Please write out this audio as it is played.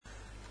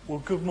Well,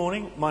 good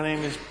morning. My name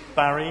is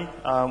Barry,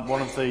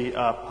 one of the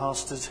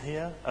pastors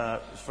here.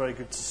 It's very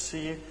good to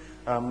see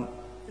you.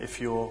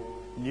 If you're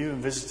new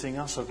and visiting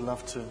us, I'd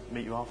love to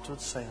meet you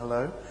afterwards. Say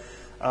hello.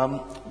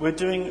 We're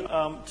doing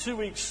 2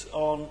 weeks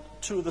on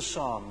two of the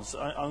Psalms.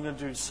 I'm going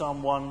to do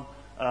Psalm 1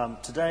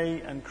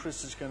 today, and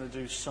Chris is going to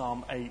do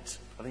Psalm 8,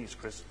 I think it's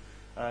Chris,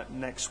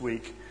 next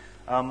week.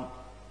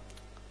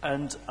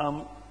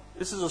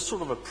 This is a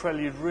sort of a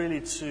prelude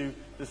really to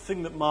the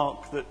thing that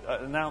Mark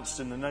announced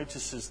in the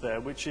notices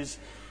there, which is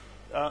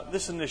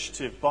this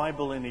initiative,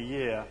 Bible in a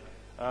Year,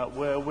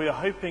 where we're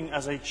hoping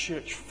as a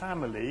church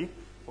family,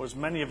 or as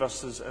many of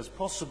us as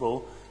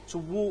possible, to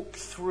walk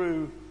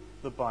through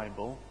the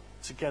Bible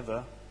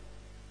together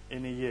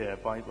in a year.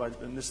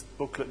 And this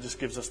booklet just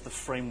gives us the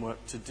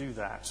framework to do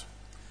that.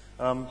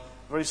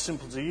 Very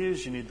simple to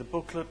use. You need the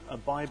booklet, a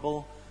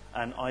Bible,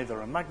 and either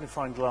a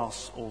magnifying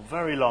glass or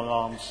very long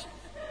arms,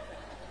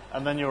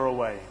 and then you're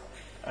away.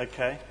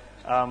 Okay?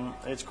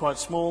 It's quite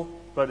small,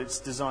 but it's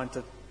designed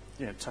to,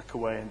 tuck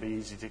away and be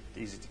easy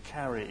to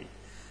carry.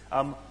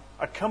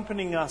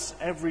 Accompanying us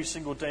every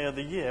single day of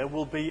the year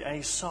will be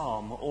a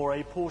psalm or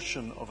a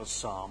portion of a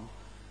psalm.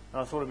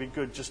 And I thought it'd be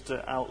good just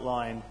to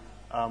outline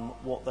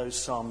what those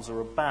psalms are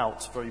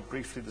about very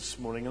briefly this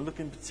morning, and look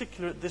in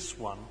particular at this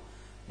one,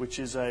 which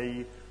is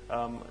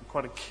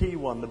quite a key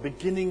one, the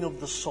beginning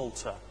of the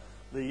Psalter,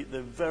 the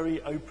very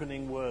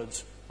opening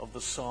words of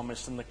the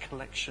psalmist and the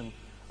collection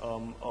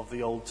of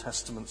the Old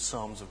Testament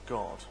Psalms of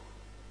God.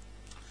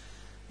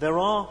 There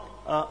are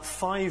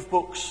 5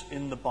 books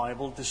in the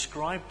Bible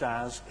described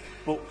as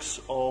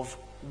books of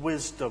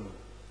wisdom.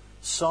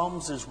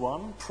 Psalms is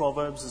one,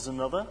 Proverbs is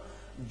another,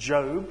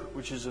 Job,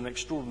 which is an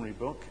extraordinary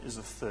book, is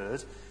a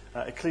third,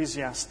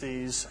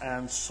 Ecclesiastes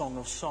and Song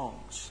of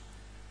Songs.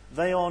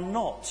 They are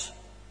not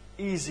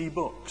easy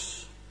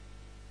books.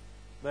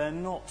 They're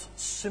not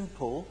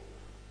simple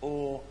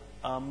or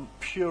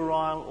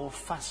puerile or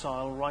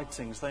facile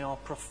writings. They are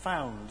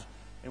profound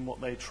in what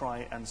they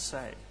try and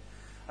say.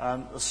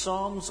 The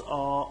Psalms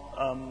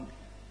are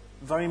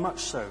very much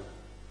so.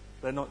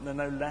 They're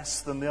no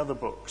less than the other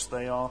books.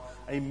 They are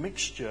a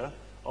mixture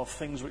of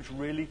things which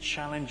really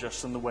challenge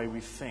us in the way we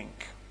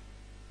think.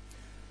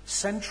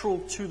 Central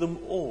to them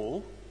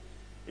all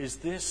is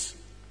this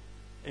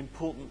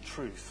important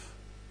truth,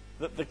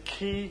 that the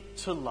key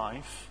to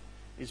life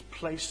is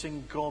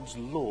placing God's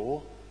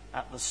law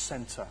at the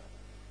center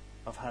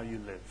of how you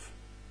live.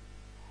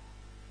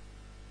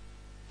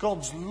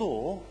 God's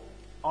law,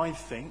 I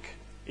think,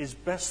 is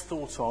best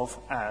thought of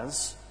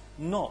as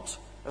not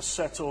a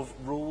set of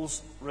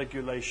rules,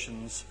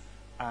 regulations,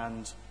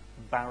 and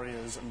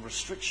barriers and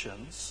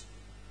restrictions,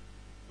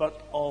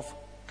 but of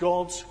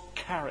God's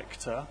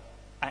character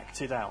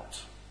acted out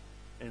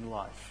in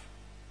life.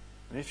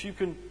 And if you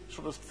can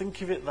sort of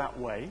think of it that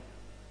way,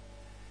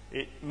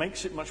 it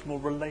makes it much more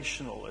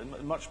relational,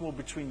 and much more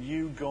between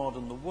you, God,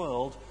 and the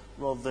world,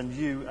 rather than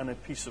you and a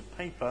piece of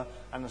paper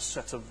and a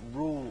set of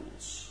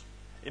rules.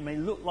 It may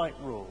look like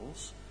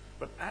rules,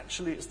 but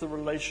actually it's the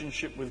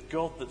relationship with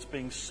God that's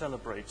being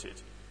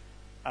celebrated,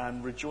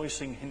 and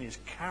rejoicing in his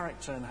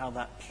character and how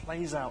that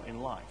plays out in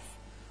life,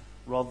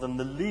 rather than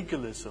the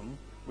legalism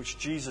which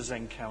Jesus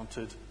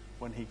encountered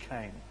when he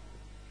came.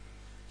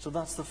 So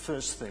that's the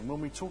first thing.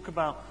 When we talk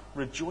about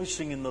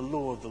rejoicing in the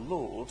law of the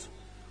Lord,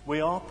 we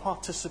are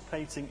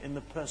participating in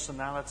the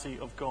personality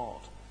of God,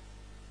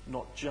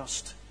 not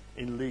just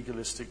in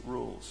legalistic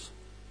rules.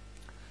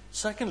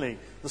 Secondly,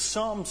 the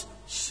Psalms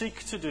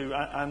seek to do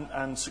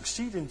and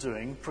succeed in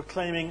doing,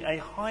 proclaiming a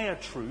higher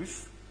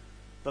truth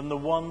than the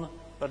one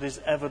that is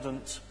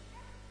evident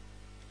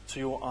to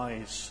your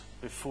eyes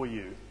before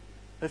you.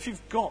 If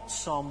you've got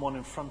Psalm 1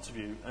 in front of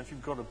you, and if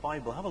you've got a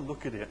Bible, have a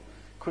look at it,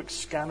 quick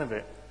scan of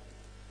it,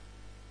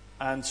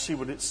 and see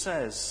what it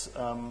says.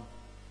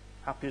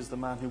 Happy is the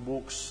man who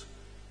walks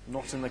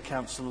not in the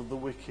counsel of the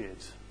wicked.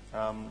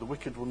 The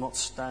wicked will not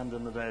stand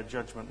in the day of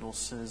judgment, nor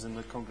sinners in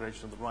the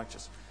congregation of the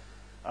righteous.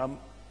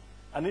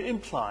 And it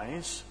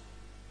implies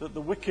that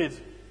the wicked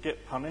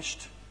get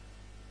punished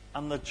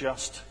and the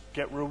just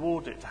get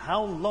rewarded.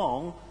 How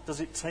long does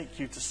it take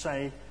you to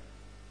say,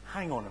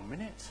 hang on a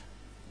minute?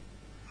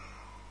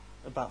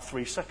 About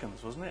 3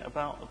 seconds, wasn't it?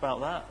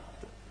 About that.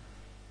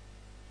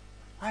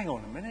 Hang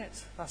on a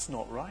minute, that's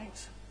not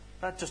right.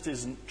 That just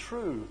isn't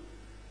true.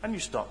 And you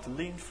start to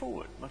lean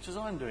forward, much as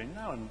I'm doing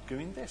now, and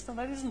doing this. No,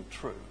 that isn't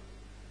true.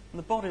 And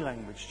the body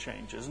language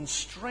changes, and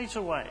straight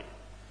away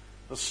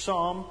the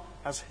psalm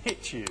has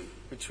hit you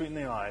between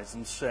the eyes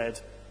and said,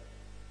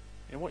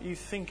 what you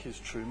think is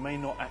true may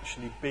not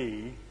actually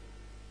be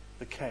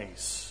the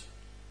case.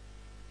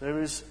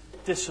 There is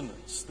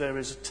dissonance, there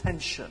is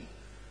tension.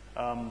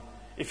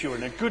 If you're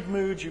in a good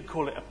mood, you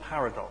call it a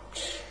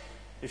paradox.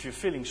 If you're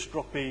feeling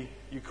stroppy,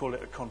 you call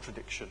it a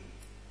contradiction.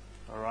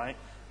 All right?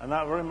 And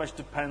that very much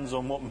depends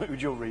on what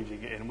mood you're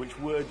reading it in, which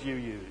word you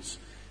use.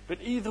 But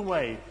either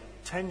way,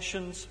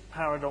 tensions,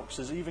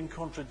 paradoxes, even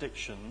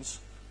contradictions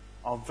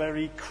are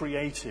very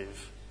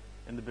creative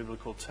in the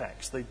biblical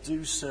text. They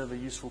do serve a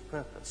useful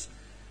purpose.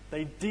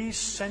 They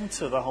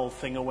de-center the whole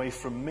thing away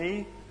from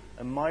me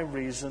and my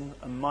reason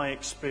and my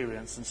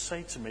experience and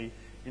say to me,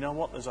 you know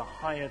what, there's a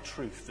higher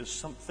truth. There's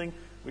something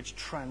which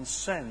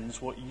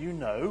transcends what you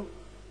know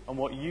and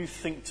what you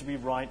think to be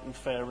right and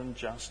fair and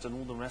just and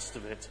all the rest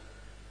of it.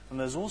 And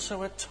there's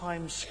also a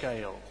time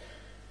scale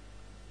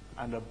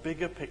and a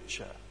bigger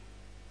picture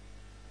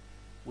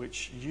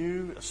which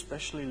you,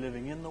 especially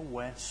living in the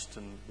West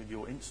and with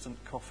your instant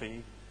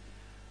coffee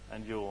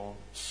and your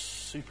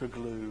super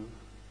glue,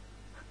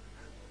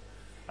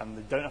 and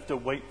you don't have to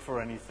wait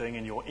for anything,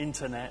 and your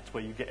internet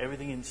where you get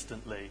everything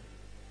instantly,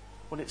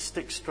 well, it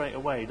sticks straight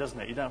away, doesn't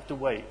it? You don't have to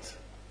wait,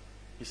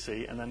 you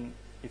see, and then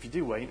if you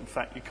do wait, in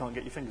fact, you can't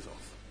get your fingers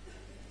off.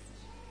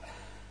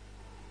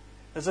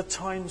 There's a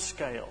time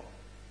scale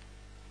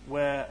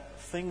where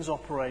things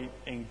operate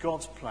in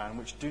God's plan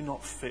which do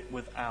not fit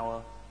with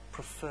our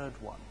preferred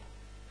one.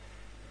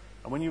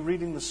 And when you're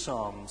reading the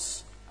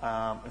Psalms,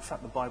 in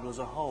fact the Bible as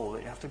a whole,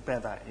 you have to bear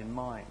that in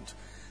mind.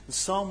 And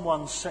Psalm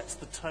 1 sets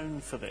the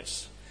tone for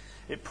this.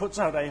 It puts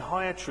out a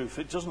higher truth.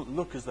 It doesn't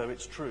look as though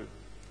it's true.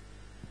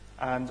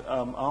 And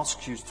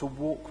asks you to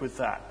walk with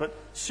that. But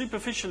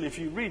superficially, if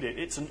you read it,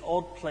 it's an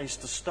odd place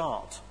to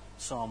start,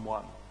 Psalm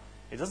 1.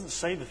 It doesn't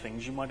say the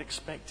things you might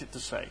expect it to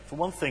say. For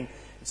one thing,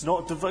 it's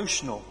not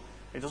devotional.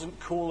 It doesn't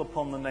call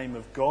upon the name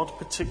of God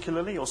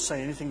particularly or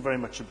say anything very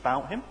much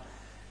about him.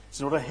 It's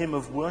not a hymn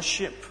of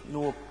worship,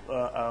 nor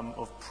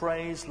of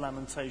praise,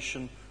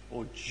 lamentation,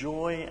 or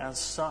joy as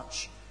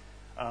such.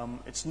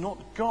 It's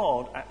not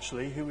God,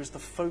 actually, who is the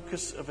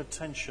focus of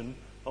attention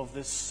of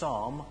this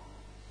psalm,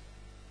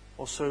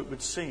 or so it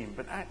would seem,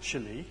 but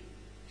actually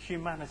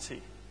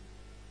humanity.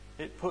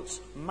 It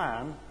puts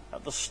man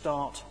at the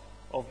start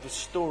of the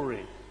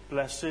story.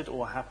 Blessed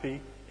or happy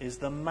is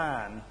the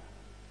man.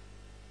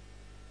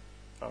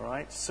 All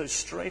right, so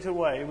straight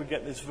away we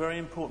get this very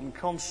important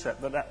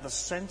concept that at the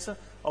center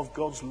of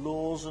God's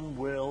laws and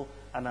will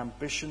and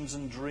ambitions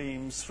and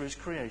dreams for his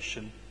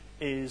creation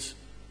is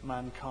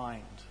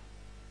mankind.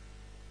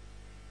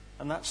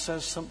 And that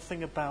says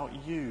something about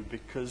you,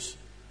 because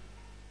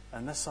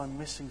unless I'm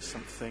missing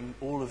something,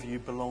 all of you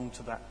belong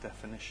to that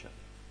definition.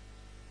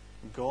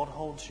 God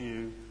holds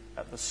you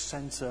at the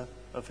center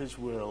of his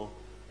will,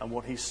 and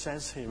what he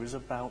says here is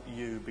about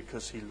you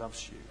because he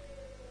loves you.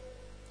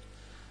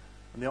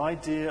 And the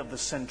idea of the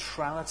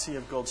centrality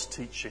of God's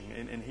teaching,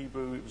 in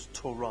Hebrew it was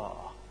Torah,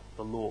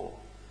 the law,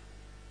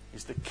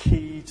 is the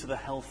key to the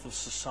health of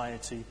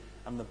society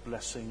and the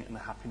blessing and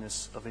the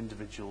happiness of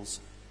individuals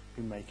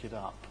who make it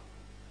up.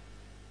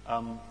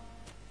 Let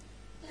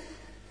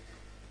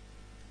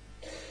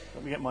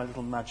me get my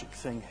little magic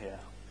thing here.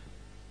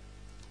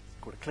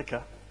 Got a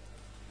clicker.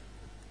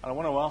 And I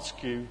want to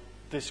ask you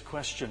this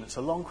question. It's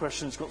a long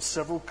question. It's got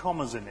several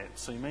commas in it,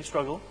 so you may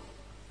struggle.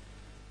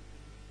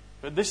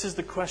 But this is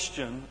the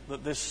question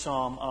that this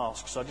psalm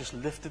asks. I just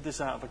lifted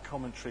this out of a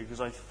commentary because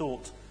I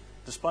thought,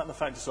 despite the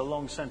fact it's a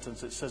long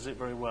sentence, it says it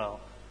very well.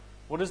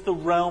 What is the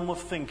realm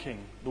of thinking,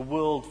 the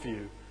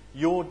worldview,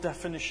 your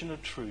definition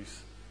of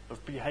truth,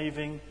 of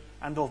behaving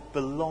and of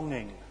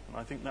belonging? And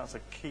I think that's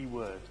a key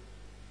word,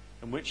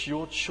 in which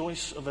your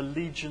choice of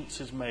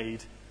allegiance is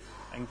made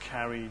and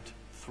carried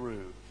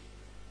through.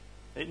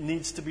 It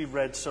needs to be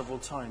read several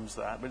times,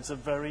 that, but it's a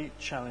very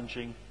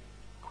challenging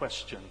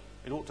question.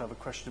 It ought to have a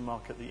question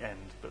mark at the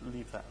end, but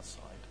leave that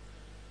aside.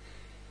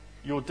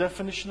 Your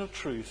definition of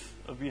truth,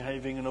 of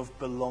behaving and of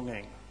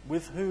belonging.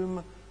 With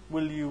whom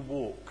will you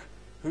walk?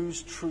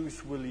 Whose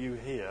truth will you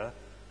hear?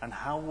 And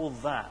how will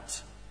that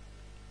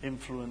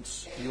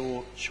influence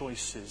your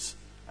choices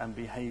and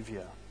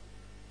behavior?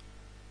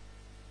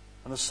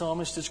 And the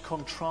psalmist is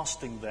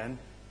contrasting then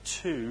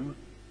two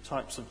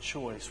types of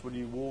choice. Will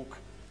you walk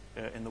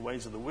in the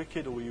ways of the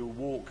wicked, or will you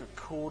walk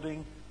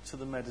according to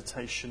the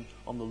meditation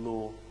on the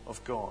law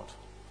of God?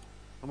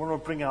 I want to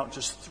bring out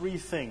just three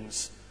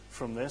things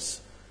from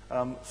this.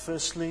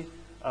 Firstly,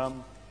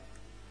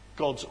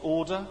 God's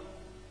order,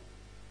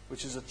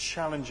 which is a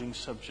challenging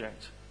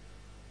subject.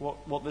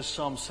 What this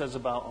psalm says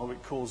about, or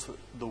it calls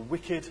the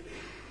wicked,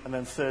 and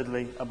then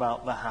thirdly,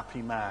 about the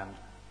happy man.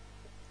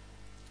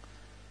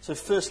 So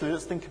firstly,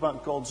 let's think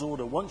about God's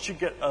order. Once you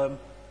get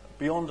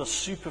beyond a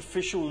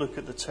superficial look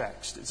at the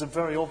text, it's a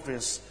very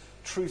obvious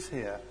truth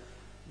here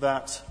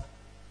that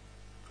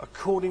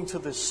according to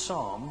this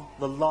psalm,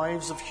 the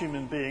lives of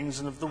human beings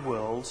and of the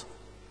world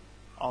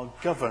are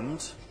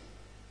governed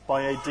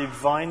by a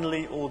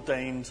divinely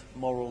ordained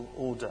moral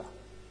order.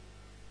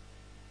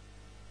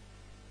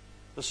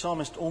 The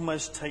psalmist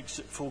almost takes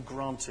it for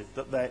granted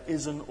that there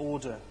is an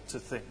order to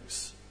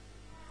things,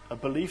 a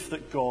belief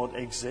that God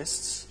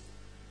exists,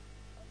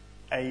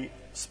 a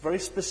very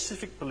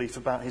specific belief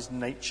about his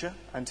nature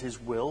and his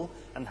will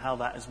and how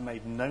that is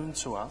made known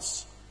to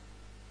us,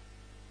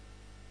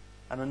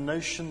 and a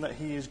notion that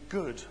he is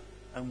good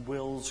and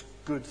wills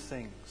good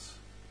things.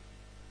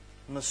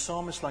 And the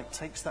psalmist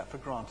takes that for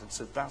granted,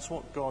 said that's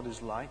what God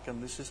is like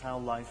and this is how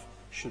life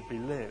should be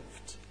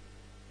lived.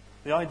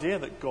 The idea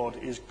that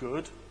God is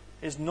good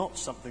is not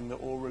something that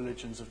all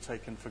religions have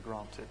taken for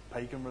granted.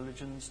 Pagan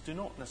religions do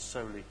not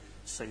necessarily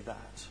say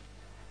that.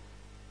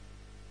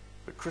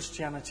 But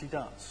Christianity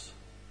does.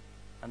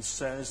 and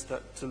says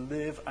that to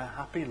live a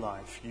happy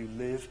life, you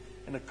live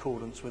in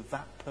accordance with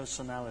that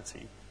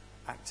personality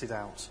acted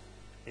out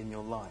in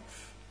your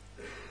life.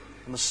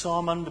 And the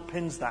psalm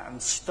underpins that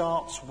and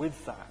starts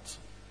with that,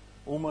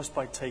 almost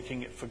by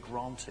taking it for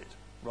granted,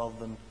 rather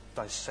than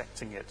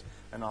dissecting it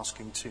and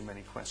asking too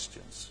many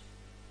questions.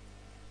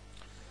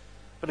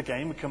 But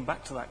again, we come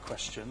back to that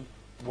question,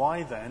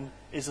 why then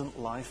isn't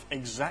life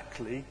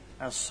exactly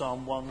as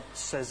Psalm 1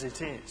 says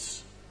it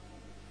is?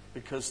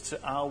 Because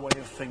to our way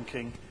of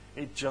thinking,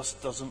 it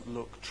just doesn't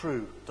look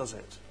true, does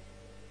it?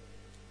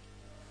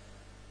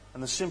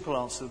 And the simple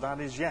answer to that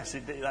is yes,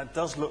 that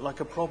does look like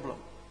a problem.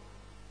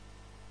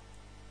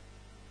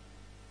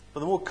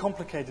 But the more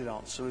complicated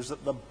answer is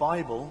that the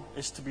Bible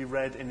is to be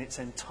read in its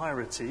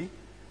entirety,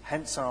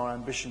 hence our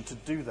ambition to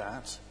do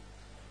that,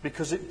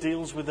 because it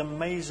deals with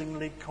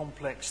amazingly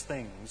complex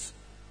things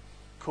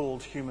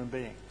called human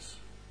beings,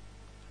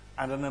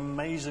 and an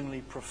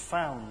amazingly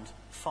profound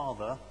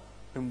Father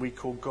whom we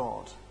call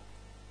God.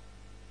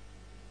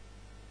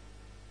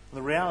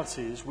 The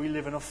reality is we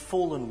live in a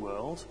fallen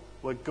world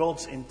where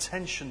God's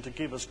intention to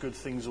give us good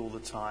things all the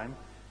time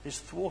is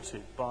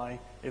thwarted by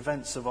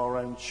events of our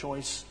own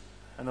choice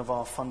and of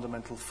our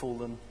fundamental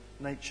fallen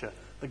nature.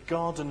 The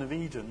Garden of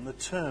Eden, the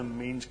term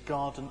means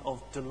garden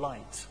of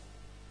delight.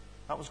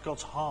 That was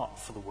God's heart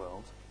for the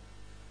world.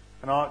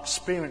 And our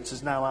experience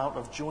is now out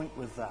of joint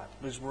with that,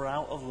 because we're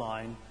out of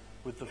line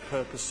with the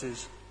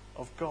purposes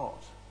of God.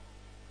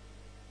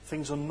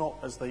 Things are not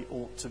as they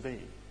ought to be.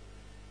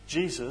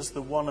 Jesus,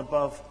 the one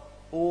above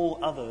all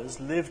others,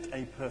 lived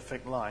a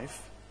perfect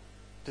life,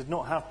 did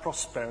not have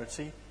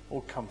prosperity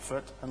or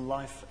comfort, and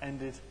life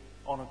ended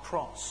on a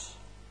cross.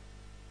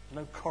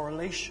 No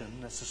correlation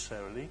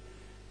necessarily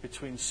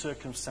between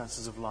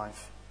circumstances of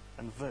life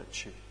and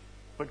virtue.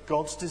 But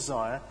God's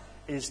desire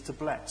is to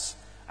bless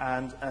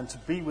and to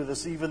be with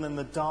us even in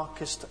the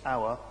darkest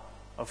hour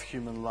of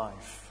human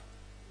life.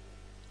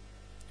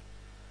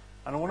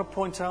 And I want to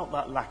point out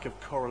that lack of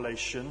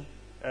correlation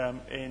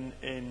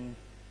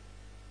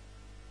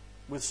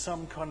with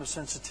some kind of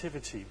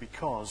sensitivity,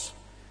 because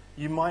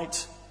you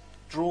might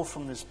draw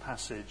from this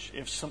passage,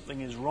 if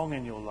something is wrong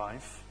in your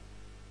life,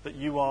 that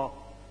you are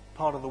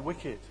part of the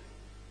wicked,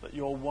 that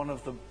you're one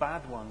of the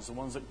bad ones, the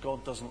ones that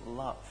God doesn't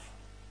love.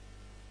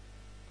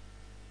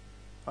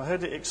 I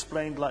heard it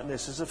explained like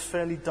this. It's a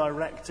fairly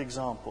direct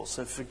example,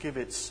 so forgive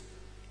its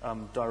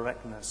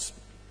directness.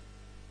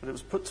 But it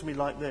was put to me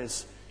like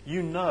this.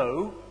 You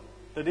know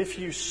that if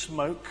you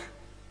smoke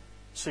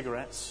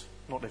cigarettes,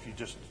 not if you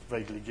just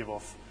vaguely give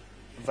off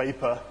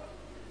vapor,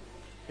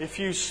 if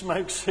you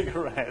smoke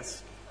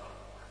cigarettes,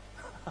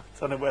 I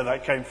don't know where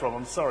that came from,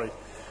 I'm sorry.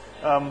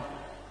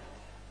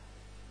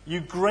 You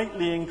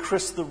greatly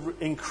increase the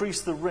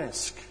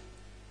risk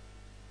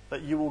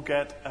that you will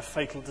get a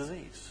fatal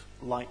disease,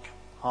 like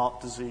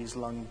heart disease,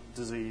 lung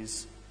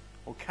disease,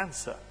 or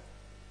cancer,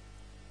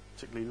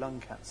 particularly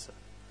lung cancer.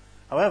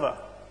 However,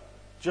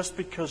 just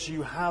because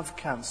you have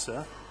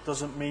cancer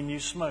doesn't mean you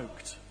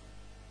smoked.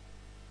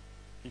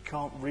 You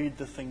can't read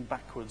the thing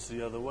backwards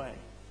the other way.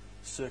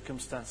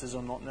 Circumstances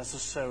are not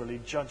necessarily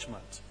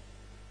judgment.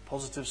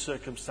 Positive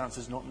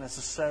circumstances not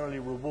necessarily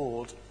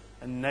reward,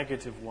 and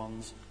negative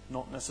ones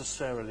not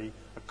necessarily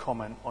a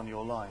comment on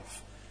your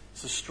life.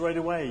 So straight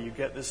away you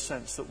get this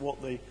sense that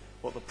what the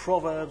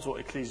Proverbs, what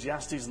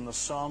Ecclesiastes and the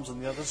Psalms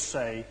and the others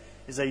say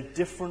is a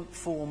different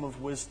form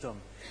of wisdom.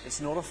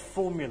 It's not a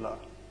formula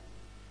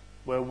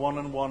where 1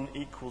 and 1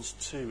 equals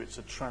 2. It's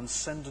a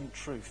transcendent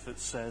truth that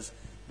says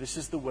this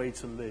is the way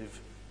to live,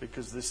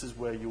 because this is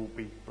where you'll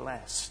be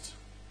blessed.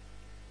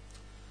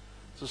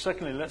 So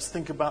secondly, let's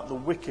think about the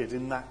wicked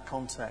in that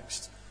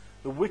context.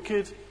 The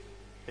wicked,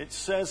 it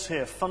says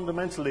here,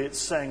 fundamentally it's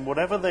saying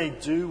whatever they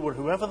do or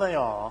whoever they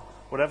are,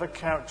 whatever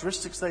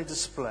characteristics they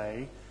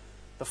display,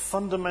 the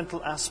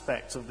fundamental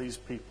aspect of these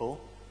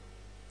people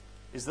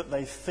is that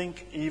they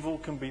think evil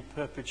can be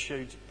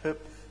perpetuated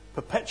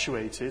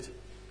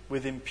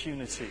with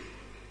impunity.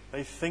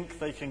 They think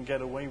they can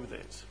get away with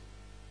it.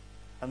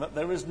 And that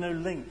there is no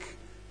link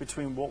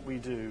between what we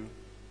do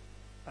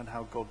and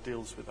how God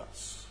deals with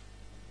us.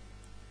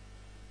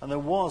 And there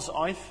was,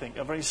 I think,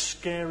 a very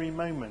scary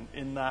moment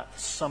in that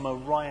summer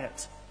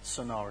riot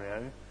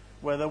scenario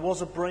where there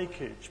was a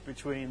breakage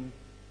between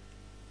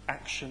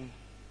action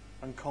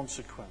and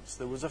consequence.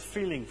 There was a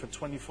feeling for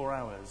 24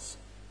 hours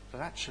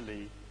that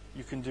actually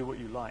you can do what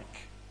you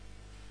like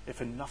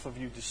if enough of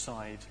you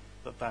decide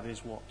that that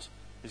is what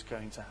is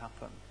going to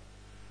happen.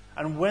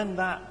 And when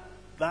that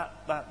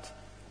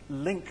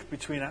link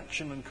between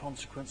action and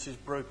consequence is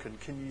broken,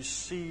 can you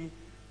see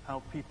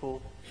how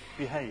people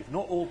behave?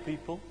 Not all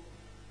people,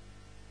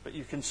 but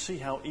you can see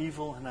how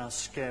evil and how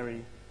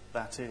scary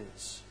that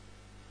is.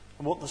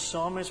 And what the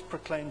psalmist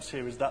proclaims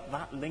here is that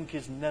that link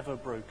is never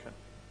broken.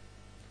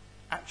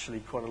 Actually,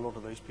 quite a lot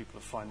of those people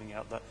are finding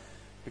out that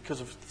because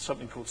of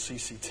something called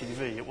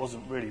CCTV, it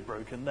wasn't really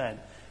broken then.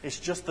 It's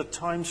just the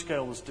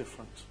timescale was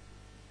different.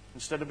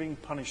 Instead of being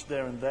punished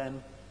there and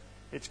then,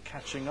 it's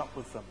catching up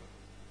with them.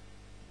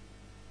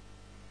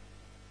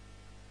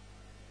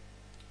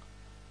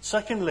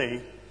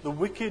 Secondly, the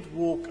wicked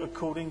walk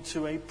according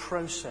to a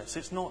process.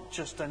 It's not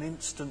just an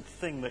instant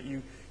thing that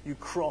you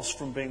cross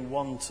from being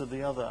one to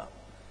the other.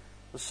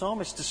 The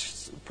psalmist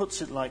just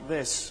puts it like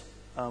this.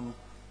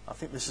 I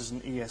think this is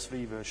an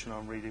ESV version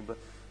I'm reading, but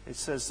it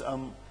says,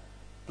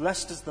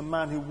 blessed is the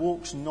man who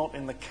walks not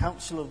in the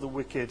counsel of the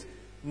wicked,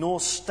 nor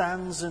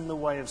stands in the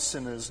way of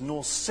sinners,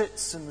 nor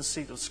sits in the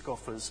seat of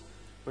scoffers,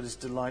 but his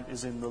delight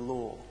is in the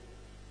law.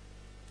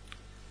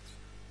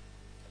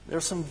 There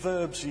are some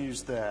verbs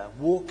used there: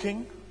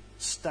 walking,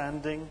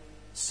 standing,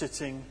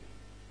 sitting,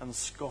 and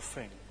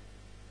scoffing.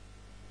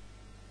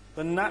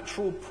 The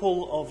natural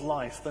pull of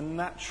life, the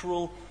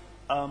natural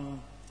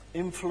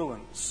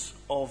influence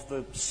of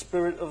the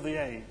spirit of the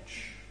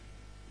age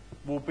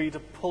will be to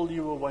pull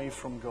you away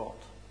from God.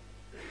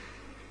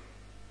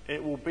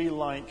 It will be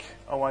like,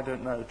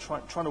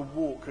 trying to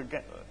walk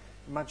against.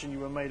 Imagine you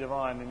were made of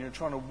iron and you're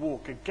trying to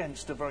walk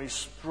against a very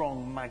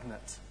strong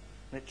magnet,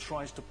 and it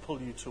tries to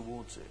pull you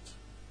towards it.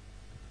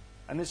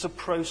 And it's a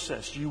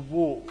process.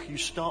 You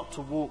start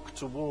to walk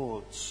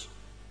towards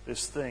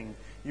this thing.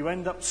 You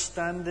end up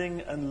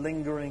standing and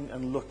lingering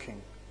and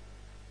looking.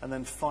 And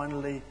then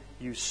finally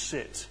you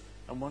sit.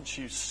 And once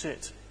you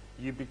sit,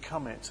 you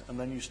become it. And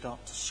then you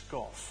start to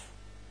scoff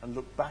and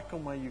look back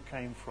on where you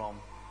came from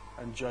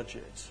and judge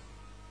it.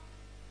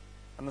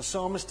 And the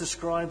psalmist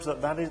describes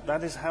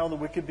that is how the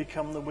wicked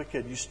become the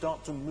wicked. You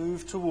start to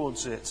move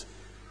towards it,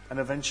 and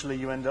eventually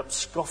you end up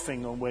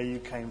scoffing on where you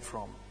came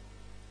from.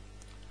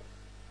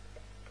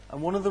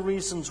 And one of the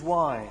reasons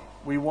why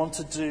we want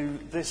to do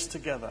this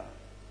together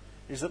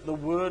is that the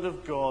Word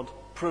of God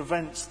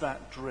prevents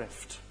that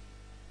drift.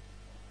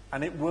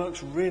 And it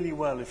works really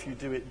well if you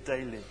do it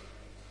daily.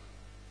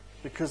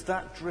 Because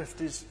that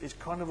drift is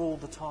kind of all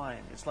the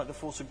time. It's like the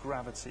force of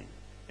gravity.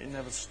 It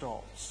never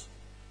stops.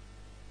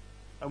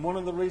 And one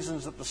of the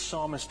reasons that the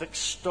psalmist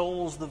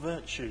extols the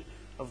virtue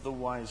of the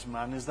wise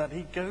man is that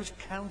he goes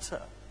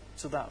counter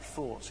to that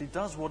force. He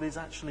does what is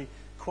actually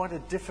quite a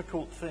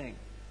difficult thing.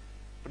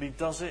 But he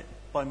does it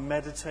by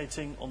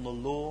meditating on the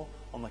law,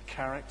 on the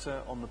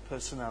character, on the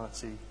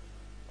personality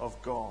of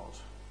God.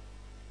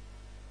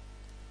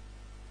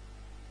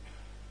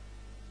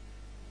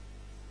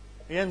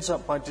 He ends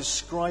up by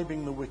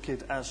describing the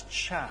wicked as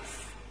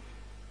chaff.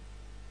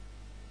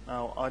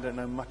 Now, I don't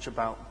know much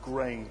about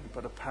grain,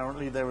 but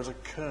apparently there is a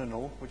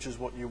kernel, which is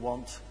what you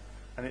want,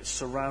 and it's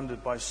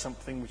surrounded by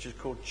something which is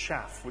called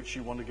chaff, which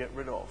you want to get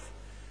rid of.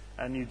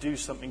 And you do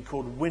something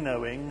called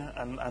winnowing,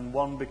 and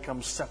one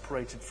becomes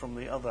separated from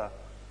the other.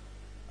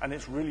 And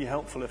it's really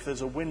helpful if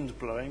there's a wind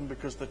blowing,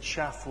 because the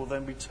chaff will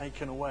then be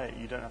taken away.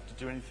 You don't have to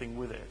do anything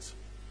with it.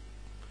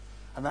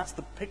 And that's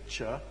the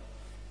picture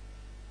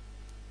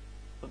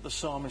that the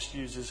psalmist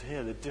uses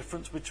here. The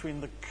difference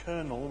between the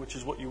kernel, which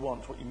is what you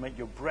want, what you make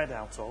your bread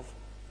out of,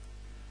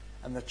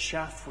 and the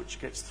chaff which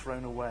gets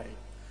thrown away.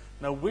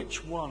 Now,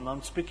 which one,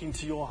 I'm speaking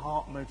to your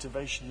heart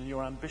motivation and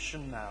your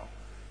ambition now,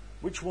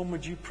 which one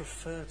would you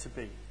prefer to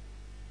be?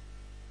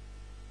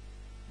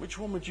 Which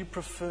one would you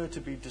prefer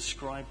to be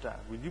described as?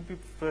 Would you be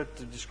preferred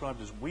to be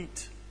described as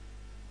wheat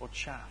or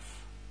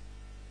chaff?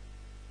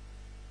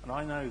 And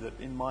I know that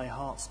in my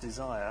heart's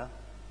desire,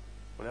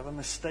 whatever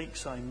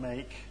mistakes I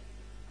make,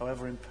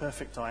 however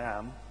imperfect I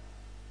am,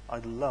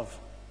 I'd love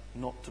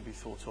not to be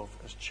thought of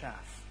as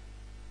chaff,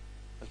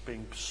 as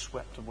being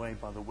swept away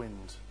by the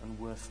wind and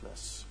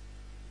worthless.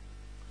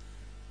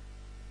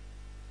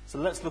 So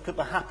let's look at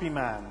the happy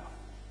man,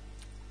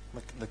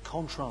 the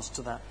contrast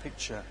to that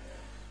picture.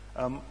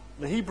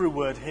 The Hebrew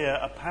word here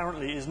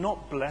apparently is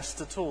not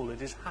blessed at all,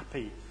 it is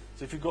happy.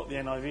 So if you've got the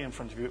NIV in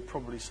front of you, it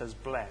probably says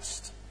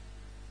blessed.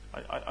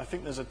 I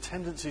think there's a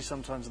tendency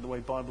sometimes in the way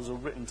Bibles are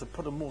written to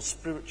put a more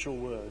spiritual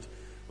word,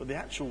 but the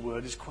actual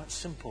word is quite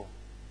simple.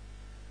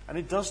 And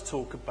it does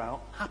talk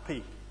about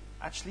happy,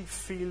 actually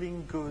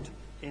feeling good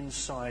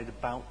inside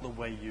about the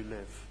way you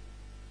live.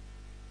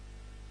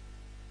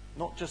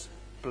 Not just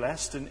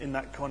blessed in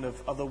that kind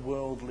of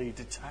otherworldly,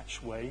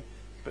 detached way,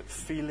 but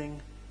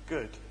feeling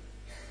good.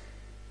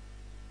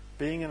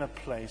 Being in a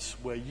place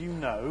where you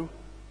know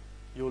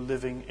you're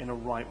living in a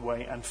right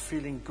way and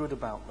feeling good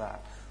about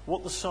that.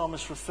 What the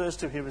psalmist refers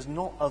to here is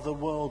not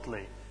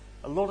otherworldly.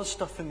 A lot of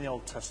stuff in the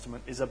Old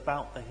Testament is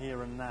about the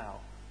here and now.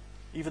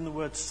 Even the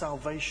word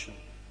salvation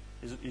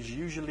is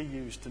usually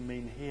used to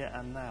mean here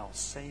and now.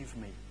 Save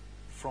me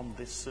from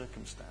this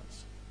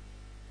circumstance.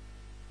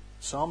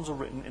 Psalms are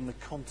written in the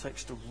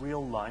context of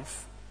real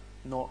life,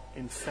 not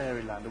in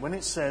fairyland. And when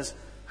it says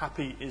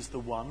happy is the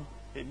one,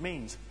 it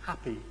means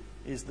happy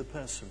is the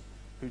person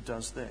who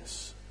does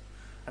this.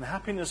 And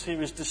happiness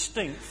here is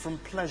distinct from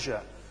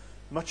pleasure.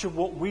 Much of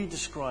what we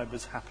describe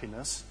as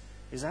happiness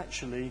is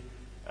actually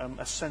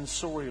a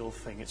sensorial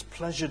thing. It's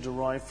pleasure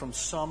derived from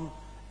some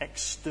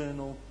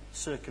external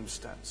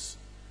circumstance.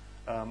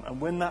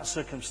 And when that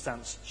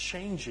circumstance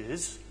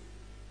changes,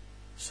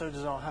 so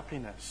does our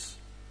happiness.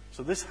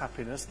 So this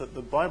happiness that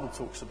the Bible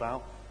talks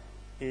about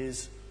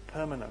is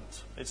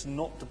permanent. It's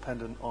not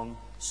dependent on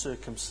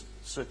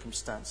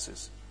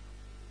circumstances.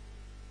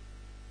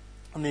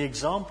 And the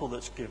example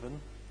that's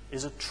given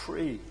is a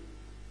tree.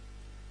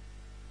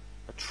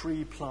 a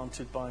tree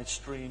planted by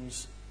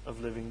streams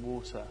of living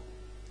water.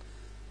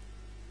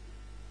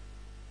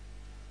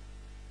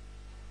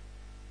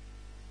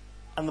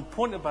 And the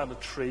point about a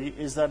tree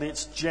is that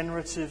it's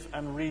generative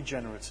and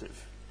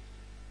regenerative.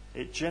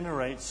 It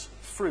generates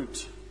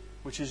fruit,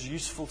 which is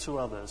useful to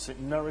others. It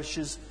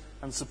nourishes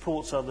and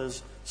supports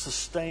others,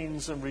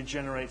 sustains and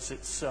regenerates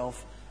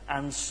itself,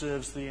 and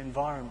serves the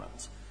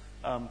environment.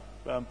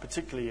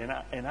 Particularly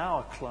in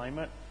our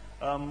climate,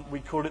 we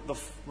call it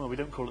we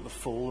don't call it the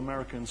fall.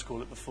 Americans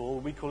call it the fall.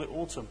 We call it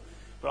autumn.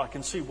 But I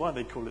can see why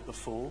they call it the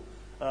fall,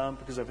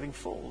 because everything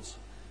falls.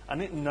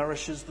 And it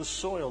nourishes the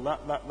soil.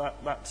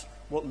 That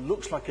what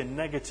looks like a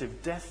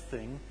negative death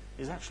thing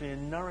is actually a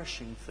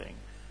nourishing thing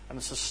and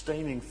a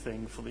sustaining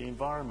thing for the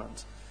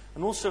environment.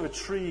 And also a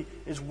tree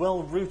is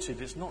well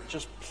rooted. It's not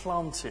just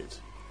planted.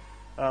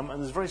 And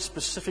there's a very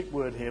specific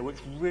word here which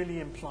really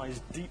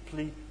implies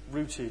deeply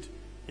rooted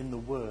in the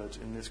word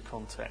in this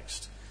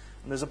context.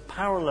 And there's a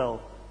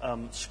parallel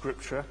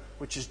scripture,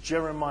 which is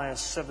Jeremiah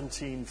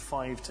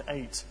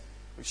 17:5-8,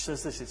 which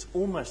says this. It's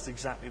almost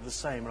exactly the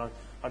same. And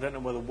I don't know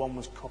whether one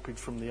was copied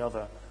from the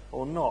other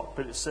or not,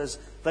 but it says,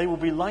 "They will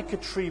be like a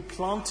tree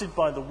planted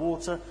by the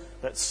water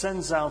that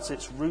sends out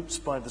its roots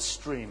by the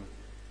stream.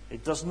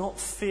 It does not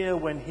fear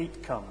when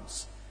heat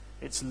comes.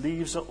 Its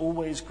leaves are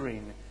always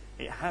green.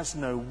 It has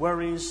no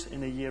worries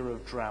in a year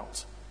of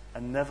drought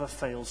and never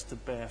fails to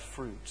bear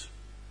fruit."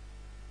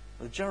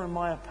 The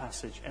Jeremiah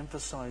passage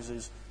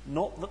emphasizes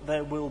not that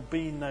there will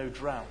be no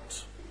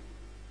drought,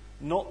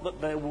 not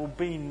that there will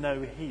be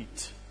no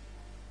heat,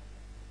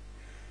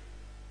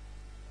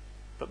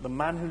 but the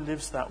man who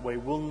lives that way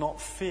will not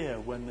fear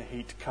when the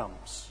heat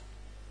comes,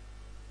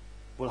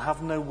 will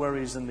have no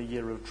worries in the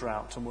year of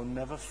drought, and will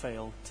never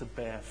fail to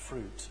bear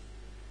fruit.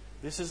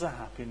 This is a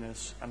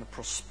happiness and a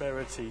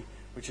prosperity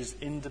which is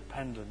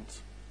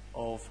independent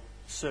of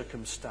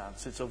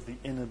circumstance. It's of the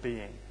inner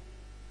being.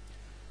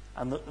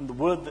 And the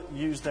word that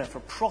used there for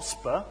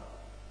prosper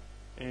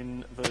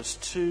in verse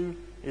 2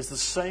 is the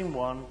same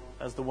one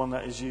as the one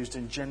that is used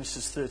in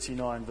Genesis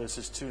 39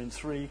 verses 2 and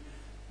 3,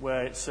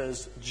 where it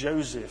says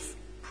Joseph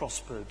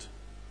prospered.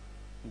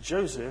 And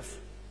Joseph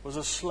was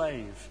a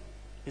slave.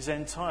 His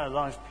entire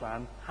life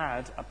plan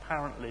had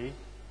apparently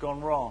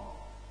gone wrong.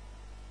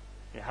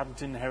 He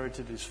hadn't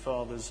inherited his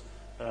father's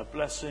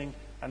blessing,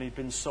 and he'd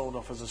been sold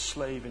off as a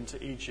slave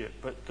into Egypt.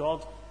 But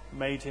God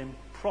made him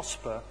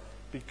prosper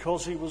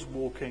because he was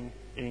walking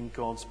in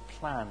God's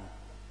plan,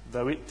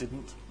 though it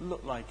didn't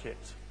look like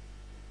it.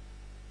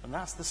 And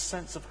that's the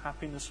sense of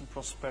happiness and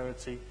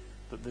prosperity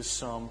that this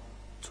psalm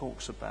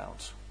talks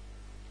about.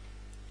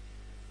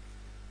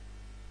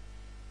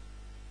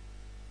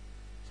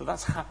 So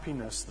that's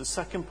happiness. The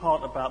second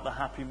part about the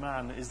happy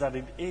man is that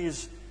it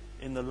is,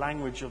 in the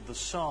language of the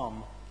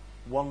psalm,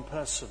 one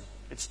person.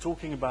 It's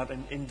talking about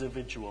an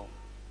individual,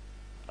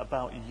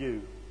 about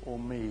you or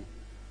me.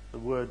 The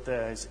word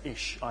there is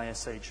ish,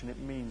 I-S-H, and it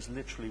means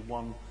literally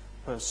one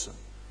person.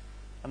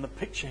 And the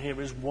picture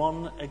here is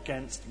one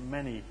against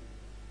many.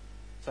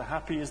 So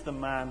happy is the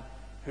man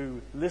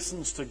who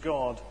listens to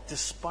God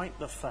despite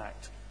the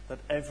fact that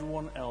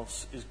everyone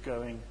else is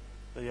going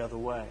the other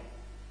way.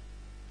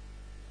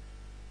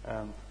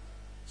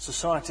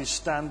 Society's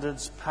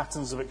standards,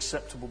 patterns of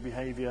acceptable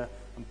behaviour,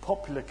 and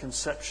popular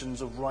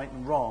conceptions of right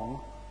and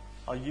wrong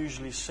are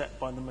usually set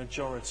by the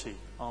majority,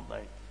 aren't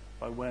they?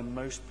 By where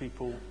most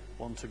people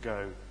want to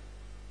go.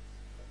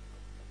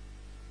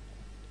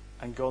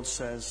 And God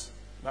says,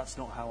 that's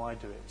not how I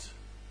do it.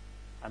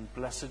 And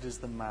blessed is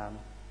the man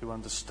who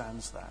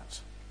understands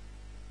that.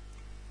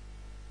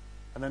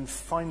 And then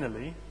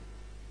finally,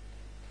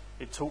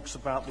 it talks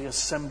about the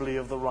assembly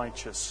of the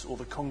righteous, or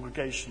the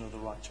congregation of the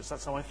righteous.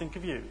 That's how I think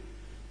of you,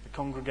 the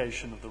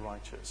congregation of the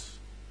righteous.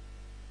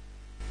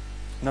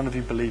 None of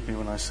you believed me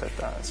when I said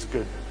that. That's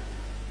good.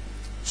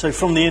 So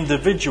from the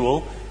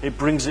individual, it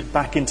brings it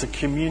back into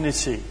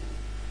community.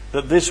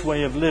 That this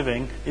way of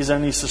living is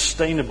only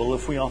sustainable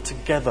if we are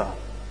together.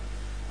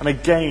 And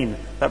again,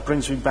 that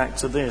brings me back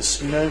to this.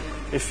 You know,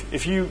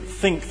 if you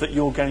think that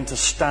you're going to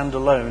stand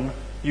alone,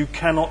 you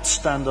cannot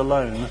stand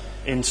alone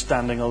in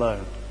standing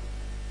alone.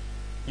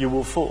 You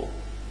will fall.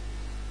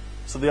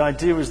 So the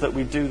idea is that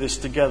we do this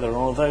together. And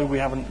although we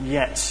haven't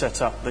yet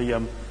set up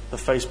the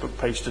Facebook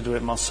page to do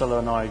it, Marcella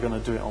and I are going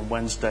to do it on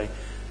Wednesday.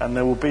 And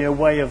there will be a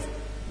way of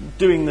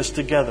doing this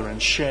together and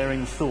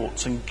sharing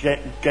thoughts and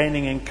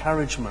gaining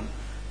encouragement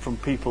from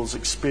people's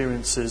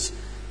experiences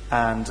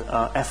and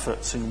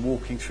efforts in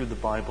walking through the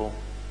Bible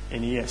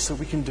in a year. So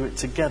we can do it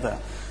together.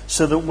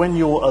 So that when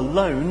you're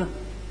alone,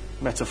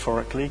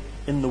 metaphorically,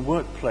 in the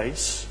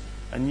workplace,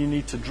 and you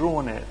need to draw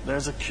on it,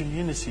 there's a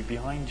community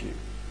behind you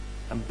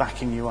and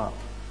backing you up.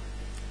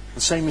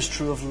 The same is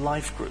true of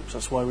life groups.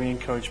 That's why we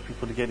encourage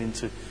people to get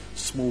into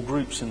small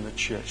groups in the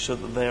church, so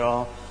that they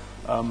are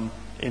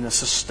in a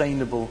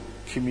sustainable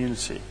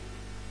community.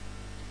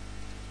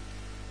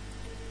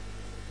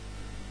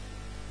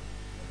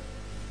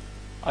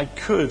 I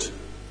could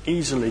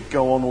easily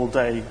go on all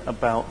day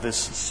about this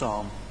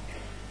psalm.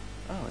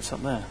 Oh, it's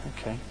up there.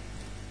 Okay.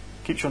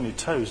 Keeps you on your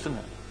toes, doesn't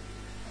it?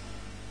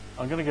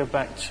 I'm going to go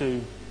back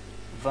to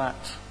that.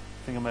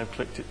 I think I may have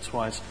clicked it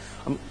twice.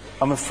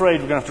 I'm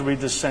afraid we're going to have to read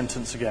this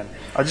sentence again.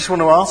 I just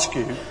want to ask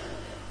you,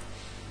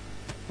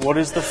 what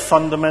is the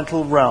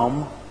fundamental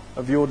realm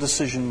of your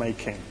decision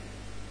making?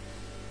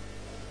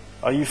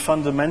 Are you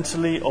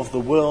fundamentally of the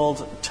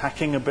world,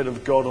 tacking a bit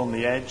of God on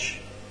the edge?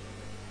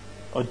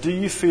 Or do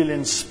you feel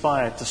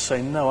inspired to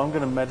say, no, I'm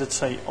going to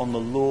meditate on the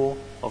law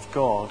of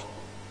God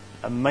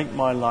and make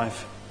my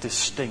life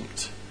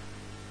distinct?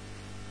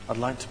 I'd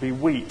like to be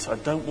wheat. I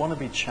don't want to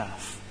be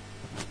chaff.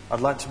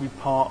 I'd like to be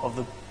part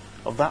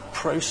of that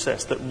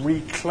process that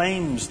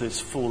reclaims this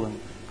fallen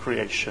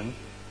creation,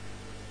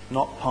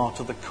 not part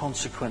of the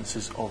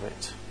consequences of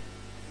it.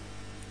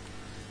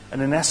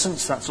 And in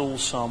essence, that's all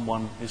Psalm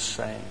 1 is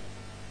saying.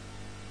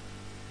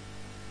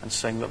 And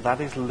saying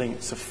that is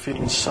linked to feel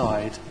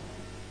inside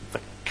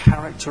the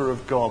character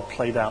of God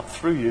played out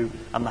through you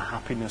and the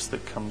happiness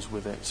that comes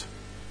with it.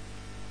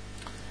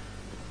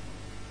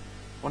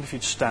 I wonder if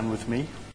you'd stand with me.